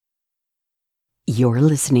You're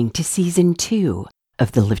listening to Season 2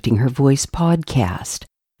 of the Lifting Her Voice podcast.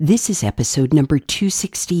 This is episode number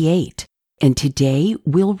 268, and today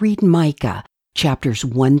we'll read Micah, chapters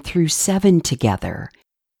 1 through 7 together.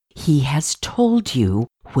 He has told you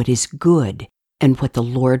what is good and what the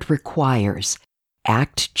Lord requires.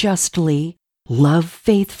 Act justly, love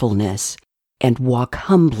faithfulness, and walk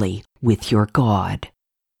humbly with your God.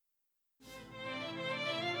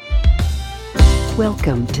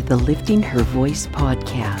 Welcome to the Lifting Her Voice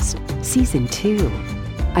podcast, Season 2.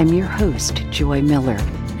 I'm your host, Joy Miller,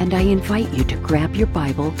 and I invite you to grab your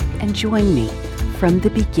Bible and join me from the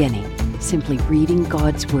beginning, simply reading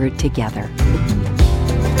God's Word together.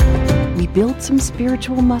 We built some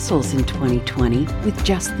spiritual muscles in 2020 with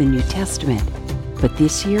just the New Testament, but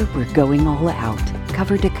this year we're going all out,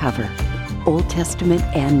 cover to cover, Old Testament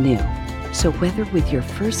and New. So whether with your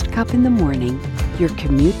first cup in the morning, your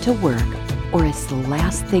commute to work, or as the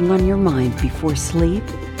last thing on your mind before sleep,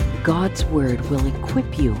 God's Word will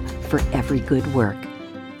equip you for every good work.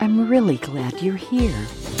 I'm really glad you're here.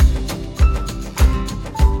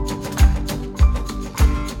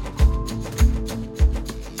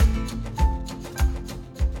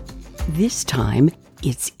 This time,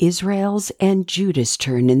 it's Israel's and Judah's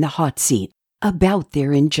turn in the hot seat about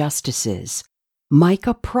their injustices.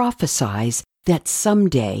 Micah prophesies that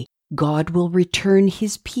someday God will return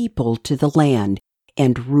his people to the land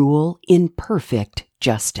and rule in perfect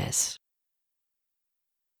justice.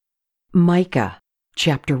 Micah,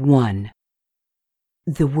 chapter 1.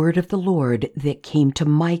 The word of the Lord that came to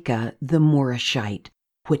Micah the Morashite,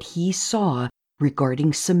 what he saw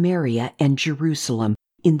regarding Samaria and Jerusalem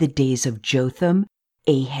in the days of Jotham,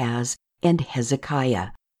 Ahaz, and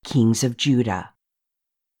Hezekiah, kings of Judah.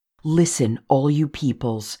 Listen, all you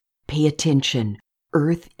peoples, pay attention,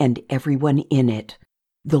 earth and everyone in it.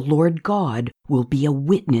 The Lord God will be a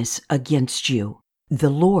witness against you, the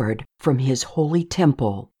Lord from his holy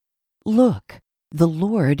temple. Look, the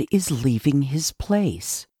Lord is leaving his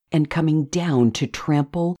place and coming down to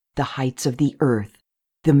trample the heights of the earth.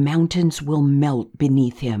 The mountains will melt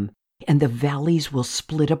beneath him, and the valleys will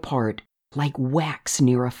split apart like wax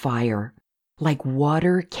near a fire, like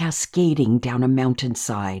water cascading down a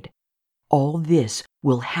mountainside. All this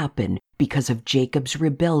will happen because of Jacob's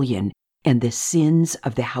rebellion and the sins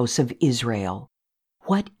of the house of Israel.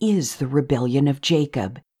 What is the rebellion of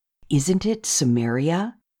Jacob? Isn't it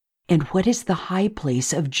Samaria? And what is the high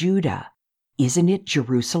place of Judah? Isn't it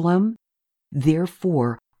Jerusalem?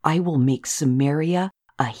 Therefore, I will make Samaria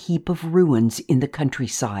a heap of ruins in the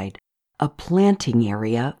countryside, a planting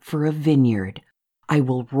area for a vineyard. I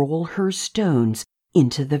will roll her stones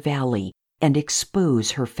into the valley and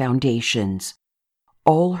expose her foundations.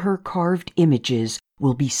 All her carved images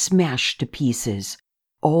will be smashed to pieces.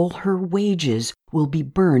 All her wages will be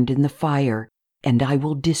burned in the fire, and I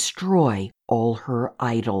will destroy all her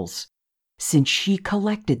idols. Since she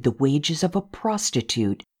collected the wages of a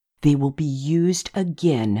prostitute, they will be used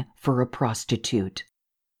again for a prostitute.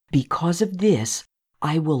 Because of this,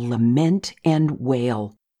 I will lament and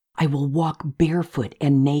wail. I will walk barefoot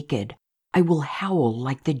and naked. I will howl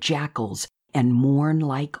like the jackals and mourn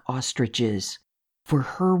like ostriches. For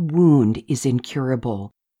her wound is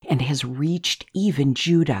incurable and has reached even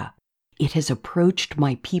Judah. It has approached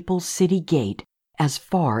my people's city gate as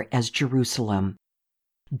far as Jerusalem.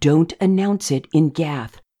 Don't announce it in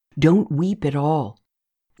Gath. Don't weep at all.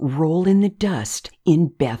 Roll in the dust in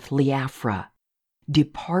Beth Leaphrah.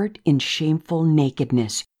 Depart in shameful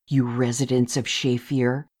nakedness, you residents of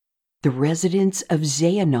Shaphir. The residents of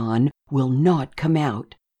Zaanan will not come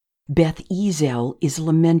out. Beth Ezel is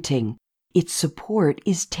lamenting. Its support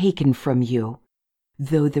is taken from you.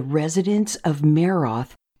 Though the residents of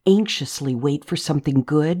Maroth anxiously wait for something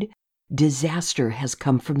good, disaster has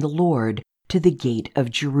come from the Lord to the gate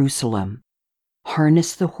of Jerusalem.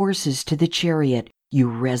 Harness the horses to the chariot, you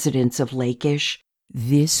residents of Lachish.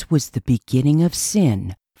 This was the beginning of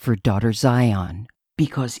sin for daughter Zion,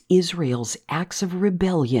 because Israel's acts of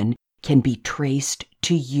rebellion can be traced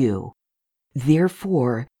to you.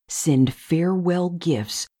 Therefore, send farewell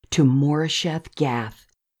gifts to Moresheth Gath.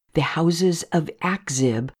 The houses of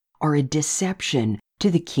Akzib are a deception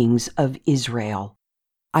to the kings of Israel.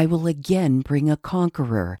 I will again bring a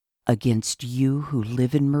conqueror against you who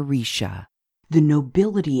live in Marisha. The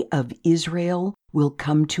nobility of Israel will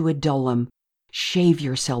come to Adullam. Shave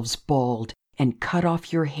yourselves bald and cut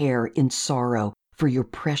off your hair in sorrow for your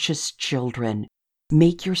precious children.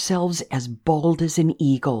 Make yourselves as bald as an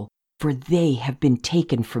eagle, for they have been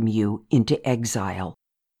taken from you into exile.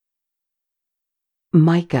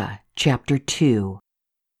 Micah chapter 2.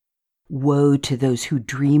 Woe to those who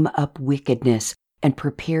dream up wickedness and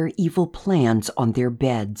prepare evil plans on their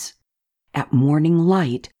beds. At morning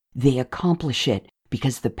light, they accomplish it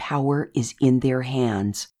because the power is in their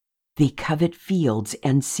hands. They covet fields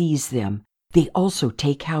and seize them. They also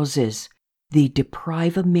take houses. They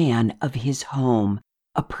deprive a man of his home,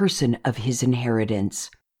 a person of his inheritance.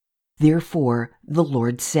 Therefore, the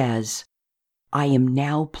Lord says, I am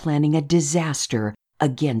now planning a disaster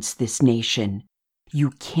against this nation.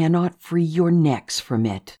 You cannot free your necks from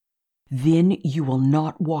it. Then you will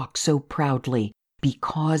not walk so proudly,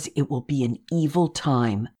 because it will be an evil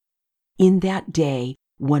time. In that day,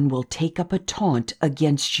 one will take up a taunt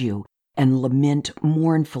against you and lament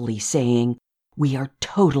mournfully, saying, We are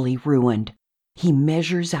totally ruined. He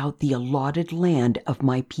measures out the allotted land of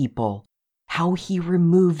my people. How he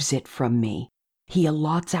removes it from me. He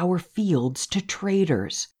allots our fields to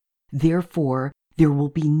traders. Therefore, there will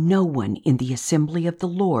be no one in the assembly of the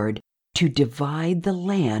Lord to divide the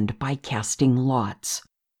land by casting lots.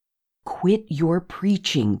 Quit your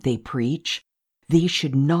preaching, they preach. They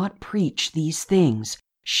should not preach these things.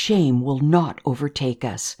 Shame will not overtake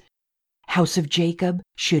us. House of Jacob,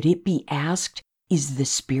 should it be asked, is the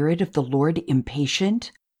Spirit of the Lord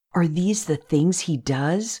impatient? Are these the things he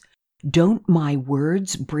does? Don't my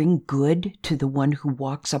words bring good to the one who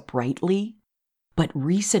walks uprightly? But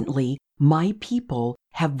recently my people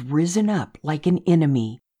have risen up like an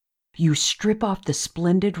enemy. You strip off the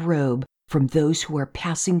splendid robe from those who are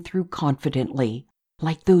passing through confidently,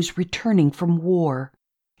 like those returning from war.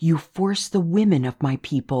 You force the women of my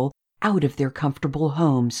people out of their comfortable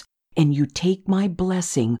homes, and you take my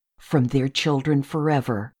blessing from their children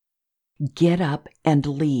forever. Get up and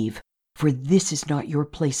leave, for this is not your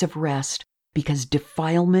place of rest, because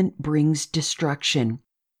defilement brings destruction,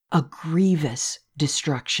 a grievous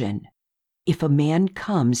destruction. If a man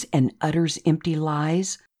comes and utters empty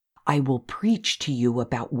lies, I will preach to you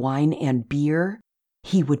about wine and beer.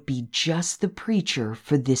 He would be just the preacher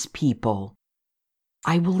for this people.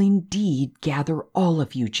 I will indeed gather all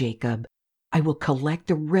of you, Jacob. I will collect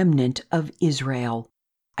the remnant of Israel.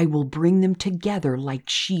 I will bring them together like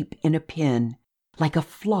sheep in a pen, like a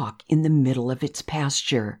flock in the middle of its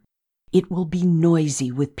pasture. It will be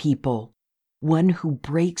noisy with people. One who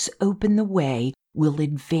breaks open the way will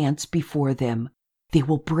advance before them. They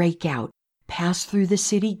will break out, pass through the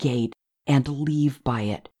city gate, and leave by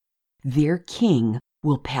it. Their king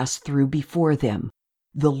will pass through before them,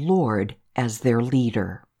 the Lord as their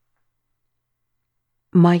leader.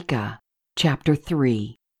 Micah chapter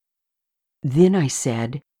 3. Then I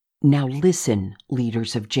said, Now listen,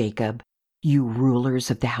 leaders of Jacob, you rulers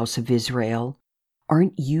of the house of Israel.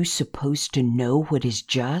 Aren't you supposed to know what is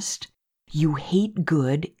just? You hate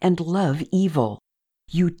good and love evil.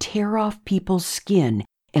 You tear off people's skin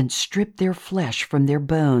and strip their flesh from their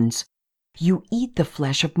bones. You eat the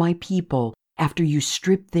flesh of my people after you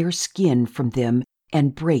strip their skin from them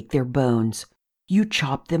and break their bones. You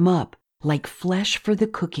chop them up like flesh for the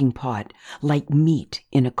cooking pot, like meat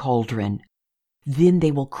in a cauldron. Then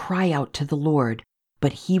they will cry out to the Lord,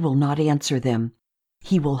 but he will not answer them.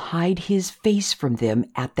 He will hide his face from them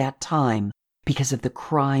at that time because of the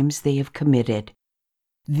crimes they have committed.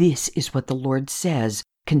 This is what the Lord says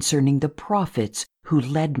concerning the prophets who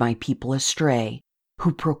led my people astray,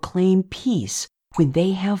 who proclaim peace when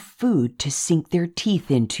they have food to sink their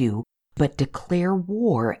teeth into, but declare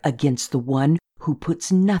war against the one who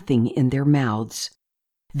puts nothing in their mouths.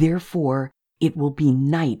 Therefore, it will be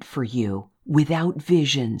night for you, without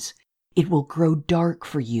visions. It will grow dark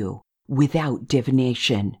for you, without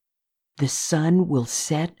divination. The sun will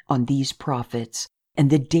set on these prophets, and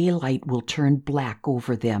the daylight will turn black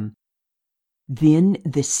over them. Then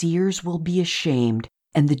the seers will be ashamed,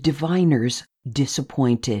 and the diviners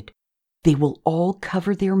disappointed. They will all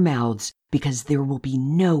cover their mouths, because there will be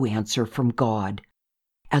no answer from God.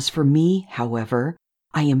 As for me, however,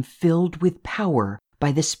 I am filled with power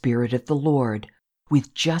by the Spirit of the Lord,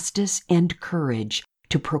 with justice and courage,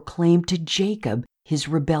 to proclaim to Jacob his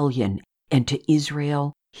rebellion and to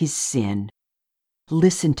Israel his sin.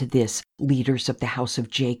 Listen to this, leaders of the house of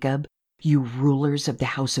Jacob, you rulers of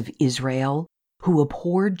the house of Israel, who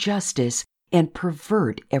abhor justice and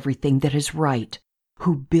pervert everything that is right,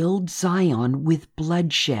 who build Zion with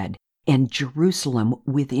bloodshed and Jerusalem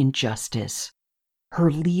with injustice. Her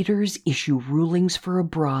leaders issue rulings for a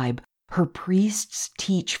bribe, her priests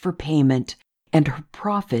teach for payment, and her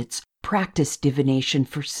prophets practice divination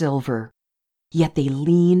for silver. Yet they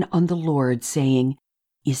lean on the Lord, saying,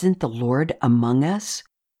 Isn't the Lord among us?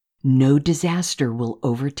 No disaster will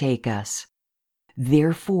overtake us.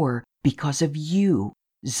 Therefore, because of you,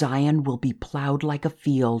 Zion will be plowed like a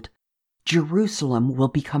field. Jerusalem will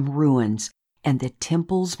become ruins, and the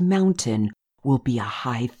temple's mountain will be a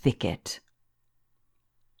high thicket.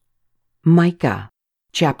 Micah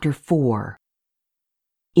chapter 4.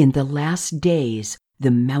 In the last days,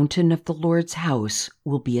 the mountain of the Lord's house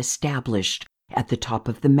will be established at the top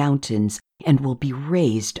of the mountains and will be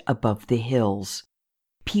raised above the hills.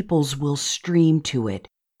 Peoples will stream to it,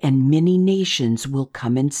 and many nations will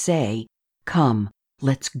come and say, "Come,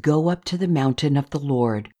 let's go up to the mountain of the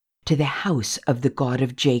Lord, to the house of the God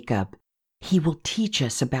of Jacob. He will teach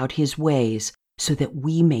us about his ways, so that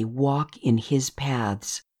we may walk in his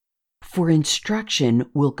paths." For instruction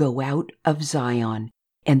will go out of Zion,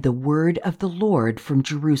 and the word of the Lord from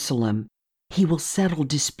Jerusalem. He will settle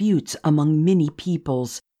disputes among many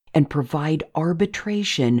peoples, and provide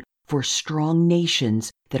arbitration for strong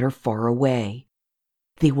nations that are far away.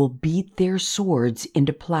 They will beat their swords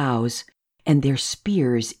into plows, and their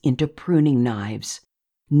spears into pruning knives.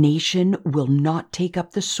 Nation will not take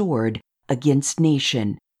up the sword against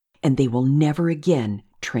nation, and they will never again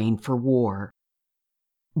train for war.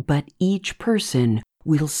 But each person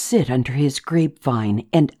will sit under his grapevine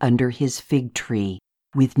and under his fig tree,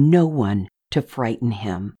 with no one to frighten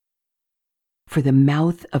him. For the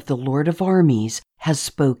mouth of the Lord of armies has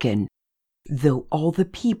spoken. Though all the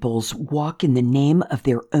peoples walk in the name of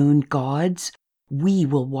their own gods, we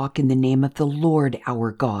will walk in the name of the Lord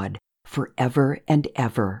our God forever and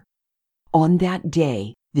ever. On that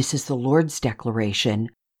day, this is the Lord's declaration,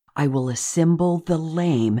 I will assemble the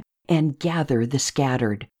lame and gather the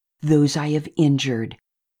scattered, those I have injured.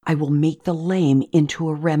 I will make the lame into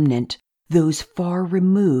a remnant, those far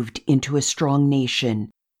removed into a strong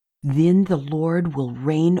nation. Then the Lord will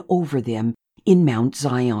reign over them in Mount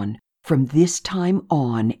Zion, from this time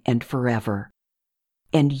on and forever.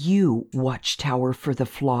 And you, watchtower for the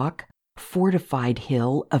flock, fortified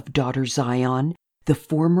hill of daughter Zion, the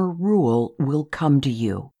former rule will come to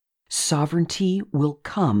you. Sovereignty will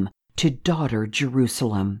come to daughter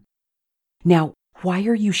Jerusalem. Now, why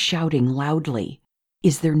are you shouting loudly?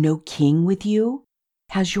 Is there no king with you?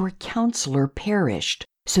 Has your counselor perished,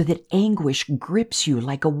 so that anguish grips you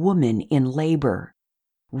like a woman in labor?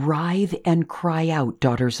 Writhe and cry out,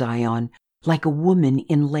 daughter Zion, like a woman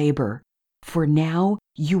in labor. For now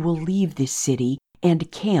you will leave this city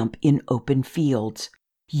and camp in open fields.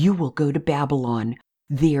 You will go to Babylon.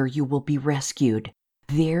 There you will be rescued.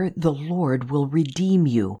 There the Lord will redeem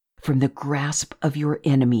you from the grasp of your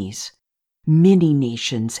enemies. Many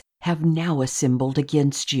nations have now assembled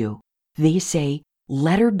against you. They say,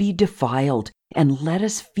 "Let her be defiled, and let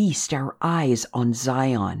us feast our eyes on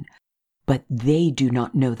Zion." But they do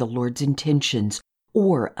not know the Lord's intentions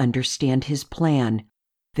or understand his plan,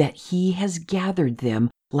 that he has gathered them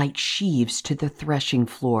like sheaves to the threshing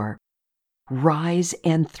floor. Rise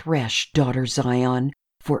and thresh, daughter Zion,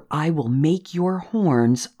 for I will make your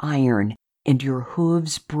horns iron and your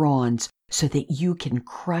hooves bronze, so that you can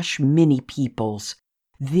crush many peoples.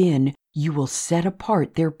 Then you will set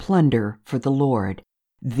apart their plunder for the Lord,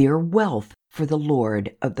 their wealth for the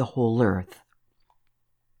Lord of the whole earth.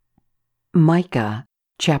 Micah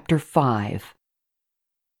chapter 5.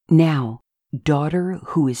 Now, daughter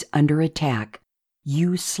who is under attack,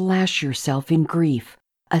 you slash yourself in grief.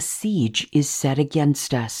 A siege is set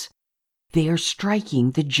against us. They are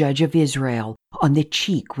striking the judge of Israel on the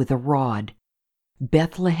cheek with a rod.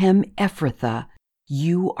 Bethlehem Ephrathah,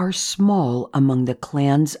 you are small among the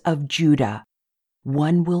clans of Judah.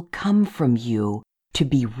 One will come from you to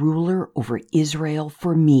be ruler over Israel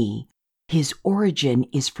for me. His origin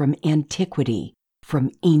is from antiquity,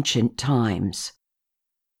 from ancient times.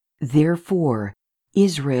 Therefore,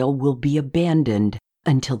 Israel will be abandoned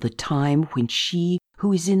until the time when she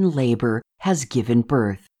who is in labor has given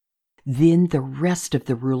birth. Then the rest of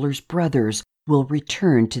the ruler's brothers will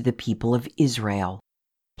return to the people of Israel.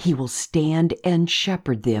 He will stand and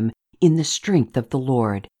shepherd them in the strength of the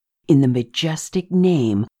Lord, in the majestic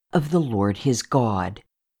name of the Lord his God.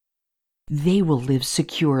 They will live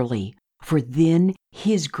securely, for then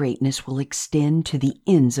his greatness will extend to the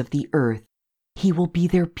ends of the earth. He will be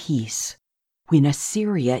their peace. When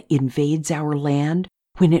Assyria invades our land,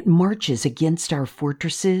 when it marches against our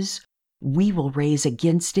fortresses, we will raise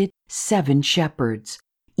against it 7 shepherds,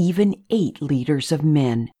 even 8 leaders of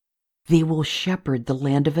men. They will shepherd the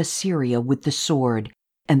land of Assyria with the sword,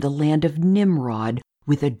 and the land of Nimrod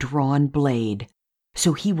with a drawn blade.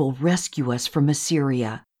 So he will rescue us from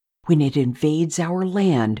Assyria, when it invades our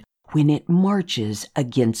land, when it marches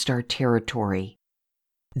against our territory.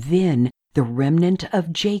 Then the remnant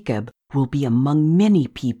of Jacob will be among many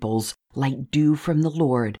peoples like dew from the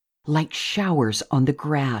Lord, like showers on the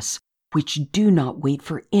grass, which do not wait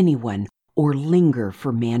for anyone or linger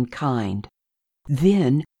for mankind.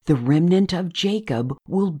 Then The remnant of Jacob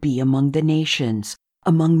will be among the nations,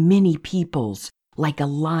 among many peoples, like a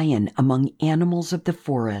lion among animals of the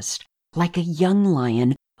forest, like a young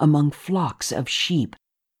lion among flocks of sheep,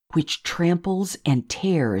 which tramples and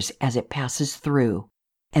tears as it passes through,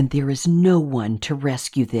 and there is no one to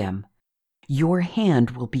rescue them. Your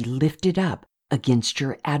hand will be lifted up against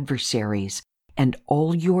your adversaries, and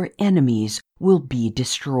all your enemies will be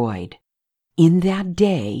destroyed. In that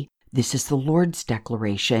day, this is the Lord's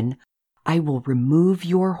declaration, I will remove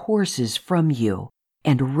your horses from you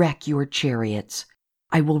and wreck your chariots.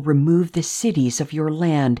 I will remove the cities of your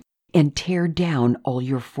land and tear down all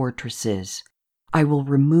your fortresses. I will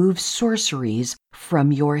remove sorceries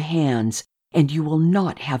from your hands, and you will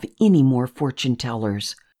not have any more fortune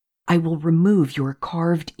tellers. I will remove your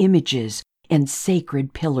carved images and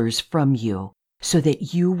sacred pillars from you, so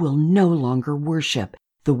that you will no longer worship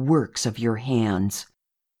the works of your hands.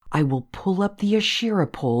 I will pull up the Asherah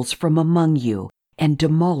poles from among you and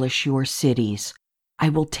demolish your cities. I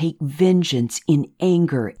will take vengeance in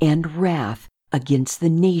anger and wrath against the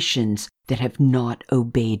nations that have not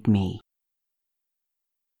obeyed me.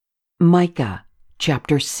 Micah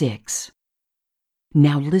chapter 6.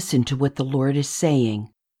 Now listen to what the Lord is saying.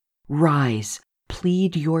 Rise,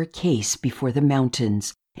 plead your case before the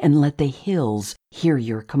mountains, and let the hills hear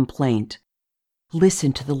your complaint.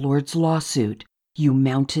 Listen to the Lord's lawsuit, you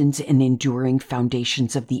mountains and enduring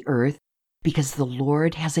foundations of the earth, because the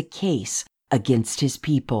Lord has a case against his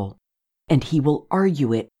people, and he will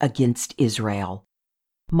argue it against Israel.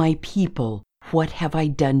 My people, what have I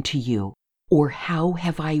done to you, or how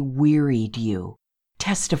have I wearied you?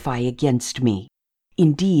 Testify against me.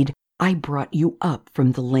 Indeed, I brought you up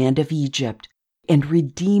from the land of Egypt, and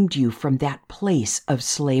redeemed you from that place of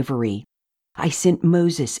slavery. I sent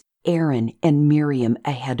Moses, Aaron, and Miriam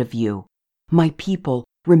ahead of you. My people,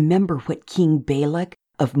 remember what King Balak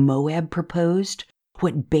of Moab proposed,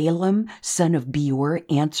 what Balaam, son of Beor,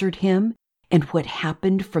 answered him, and what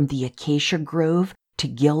happened from the acacia grove to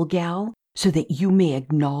Gilgal, so that you may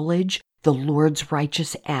acknowledge the Lord's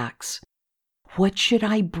righteous acts. What should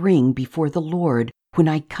I bring before the Lord when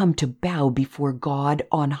I come to bow before God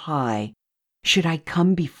on high? Should I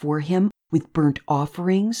come before him with burnt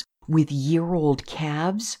offerings, with year-old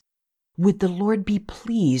calves? Would the Lord be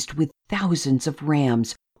pleased with thousands of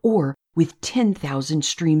rams, or with 10,000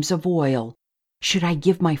 streams of oil? Should I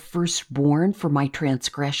give my firstborn for my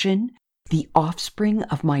transgression, the offspring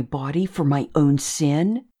of my body for my own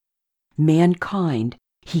sin? Mankind,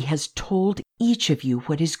 he has told each of you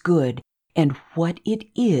what is good and what it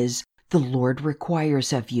is the Lord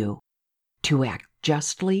requires of you, to act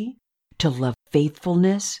justly, to love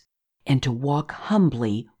faithfulness, and to walk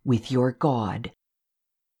humbly with your God.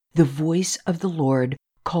 The voice of the Lord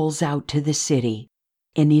calls out to the city,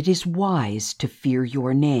 and it is wise to fear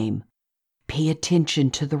your name. Pay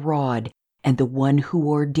attention to the rod and the one who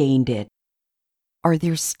ordained it. Are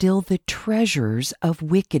there still the treasures of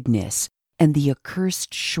wickedness and the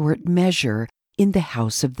accursed short measure in the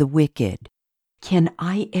house of the wicked? Can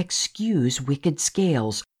I excuse wicked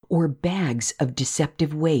scales or bags of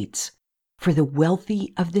deceptive weights? For the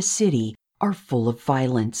wealthy of the city are full of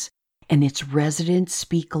violence, and its residents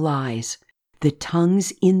speak lies. The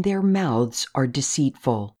tongues in their mouths are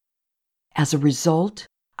deceitful. As a result,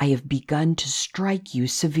 I have begun to strike you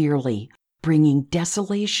severely, bringing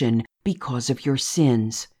desolation because of your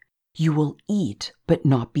sins. You will eat but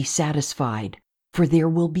not be satisfied, for there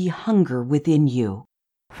will be hunger within you.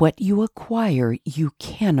 What you acquire you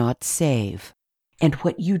cannot save, and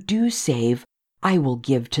what you do save I will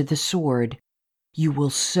give to the sword. You will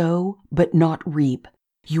sow but not reap.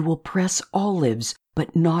 You will press olives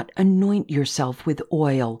but not anoint yourself with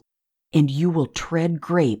oil, and you will tread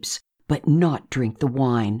grapes but not drink the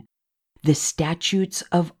wine. The statutes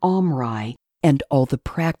of Omri and all the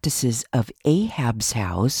practices of Ahab's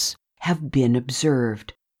house have been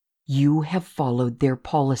observed. You have followed their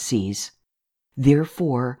policies.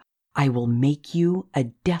 Therefore, I will make you a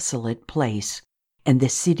desolate place, and the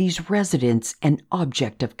city's residents an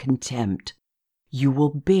object of contempt. You will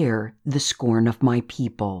bear the scorn of my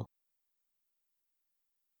people.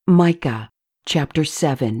 Micah chapter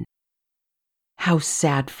 7. How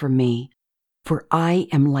sad for me, for I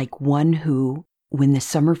am like one who, when the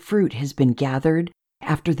summer fruit has been gathered,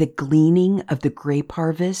 after the gleaning of the grape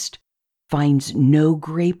harvest, finds no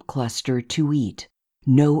grape cluster to eat,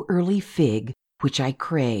 no early fig which I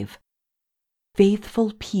crave.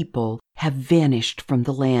 Faithful people have vanished from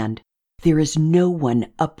the land. There is no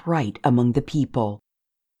one upright among the people.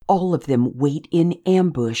 All of them wait in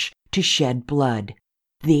ambush to shed blood.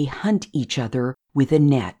 They hunt each other with a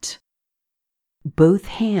net. Both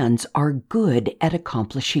hands are good at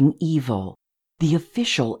accomplishing evil. The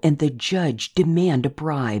official and the judge demand a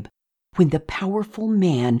bribe. When the powerful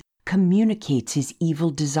man communicates his evil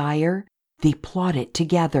desire, they plot it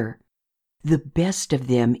together. The best of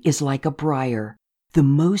them is like a briar. The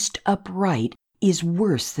most upright is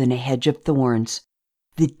worse than a hedge of thorns.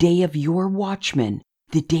 The day of your watchman,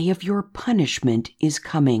 the day of your punishment is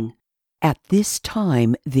coming. At this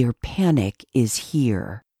time their panic is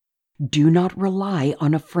here. Do not rely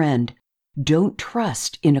on a friend. Don't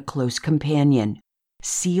trust in a close companion.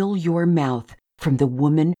 Seal your mouth from the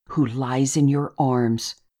woman who lies in your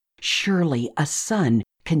arms. Surely a son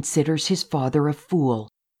considers his father a fool.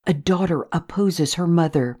 A daughter opposes her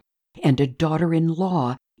mother, and a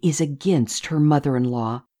daughter-in-law is against her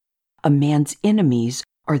mother-in-law. A man's enemies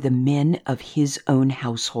are the men of his own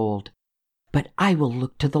household. But I will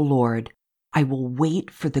look to the Lord. I will wait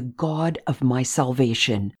for the God of my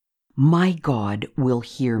salvation. My God will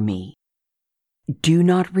hear me. Do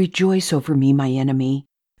not rejoice over me, my enemy.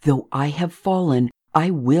 Though I have fallen, I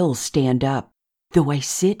will stand up. Though I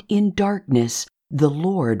sit in darkness, the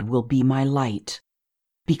Lord will be my light.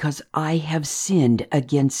 Because I have sinned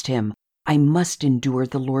against him, I must endure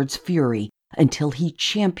the Lord's fury until he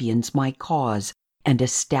champions my cause and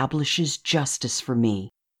establishes justice for me.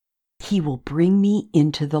 He will bring me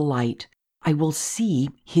into the light. I will see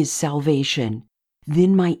his salvation.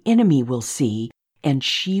 Then my enemy will see, and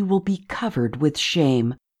she will be covered with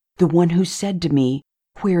shame. The one who said to me,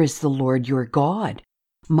 "Where is the Lord your God?"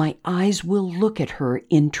 My eyes will look at her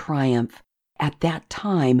in triumph. At that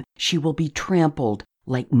time she will be trampled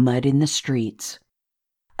like mud in the streets.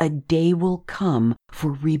 A day will come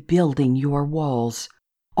for rebuilding your walls.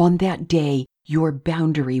 On that day your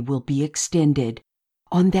boundary will be extended.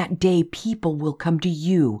 On that day people will come to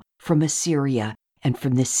you from Assyria and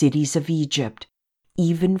from the cities of Egypt,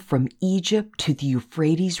 even from Egypt to the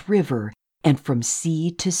Euphrates River, and from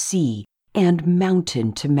sea to sea, and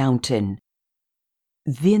mountain to mountain.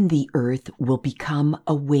 Then the earth will become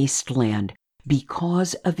a wasteland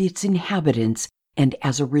because of its inhabitants and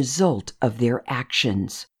as a result of their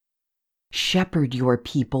actions. Shepherd your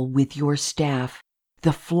people with your staff,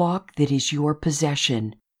 the flock that is your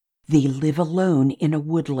possession. They live alone in a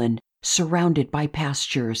woodland, surrounded by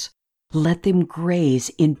pastures. Let them graze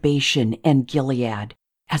in Bashan and Gilead,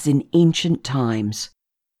 as in ancient times.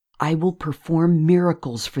 I will perform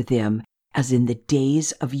miracles for them, as in the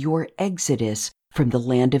days of your exodus from the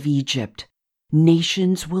land of Egypt.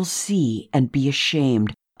 Nations will see and be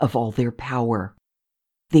ashamed of all their power.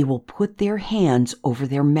 They will put their hands over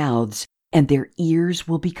their mouths, and their ears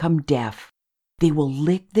will become deaf. They will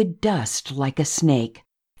lick the dust like a snake.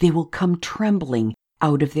 They will come trembling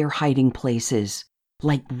out of their hiding places,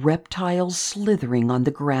 like reptiles slithering on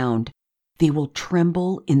the ground. They will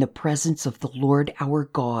tremble in the presence of the Lord our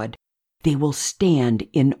God. They will stand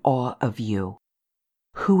in awe of you.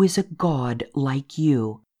 Who is a God like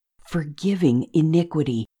you, forgiving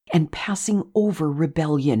iniquity and passing over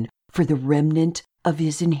rebellion for the remnant of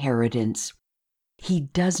his inheritance? He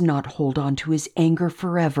does not hold on to his anger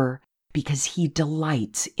forever, because he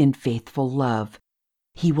delights in faithful love.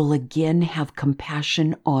 He will again have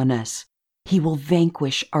compassion on us. He will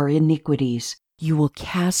vanquish our iniquities. You will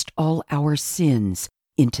cast all our sins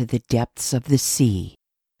into the depths of the sea.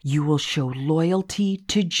 You will show loyalty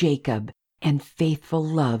to Jacob and faithful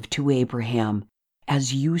love to Abraham,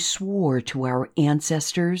 as you swore to our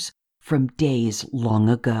ancestors from days long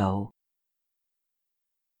ago.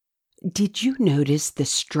 Did you notice the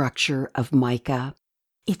structure of Micah?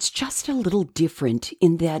 It's just a little different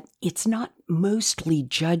in that it's not mostly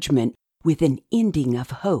judgment with an ending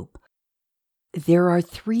of hope. There are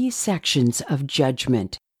 3 sections of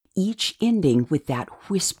judgment, each ending with that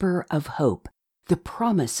whisper of hope, the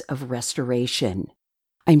promise of restoration.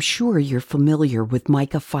 I'm sure you're familiar with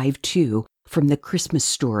Micah 5:2 from the Christmas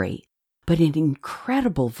story, but an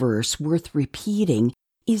incredible verse worth repeating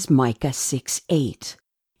is Micah 6:8.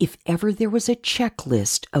 If ever there was a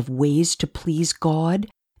checklist of ways to please God,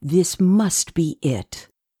 this must be it.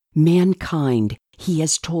 Mankind, he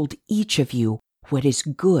has told each of you what is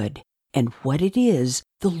good and what it is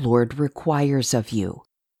the Lord requires of you: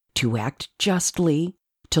 to act justly,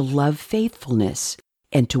 to love faithfulness,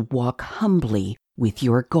 and to walk humbly with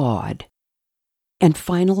your God. And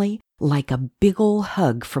finally, like a big ol'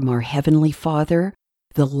 hug from our Heavenly Father,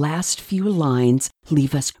 the last few lines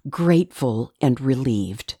leave us grateful and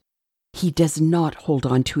relieved. He does not hold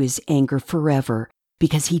on to his anger forever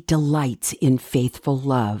because he delights in faithful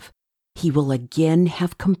love. He will again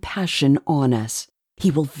have compassion on us.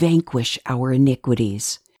 He will vanquish our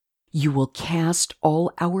iniquities. You will cast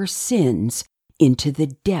all our sins into the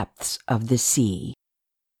depths of the sea.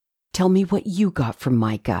 Tell me what you got from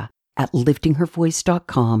Micah at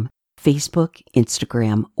liftinghervoice.com, Facebook,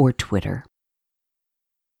 Instagram, or Twitter.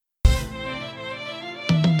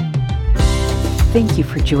 Thank you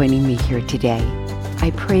for joining me here today.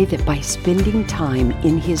 I pray that by spending time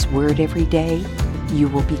in His Word every day, you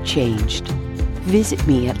will be changed. Visit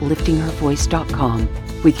me at liftinghervoice.com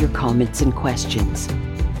with your comments and questions.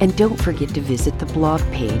 And don't forget to visit the blog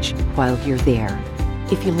page while you're there.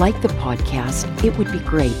 If you like the podcast, it would be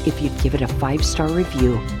great if you'd give it a 5-star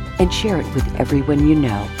review and share it with everyone you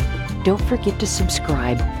know. Don't forget to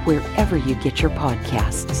subscribe wherever you get your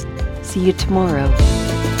podcasts. See you tomorrow.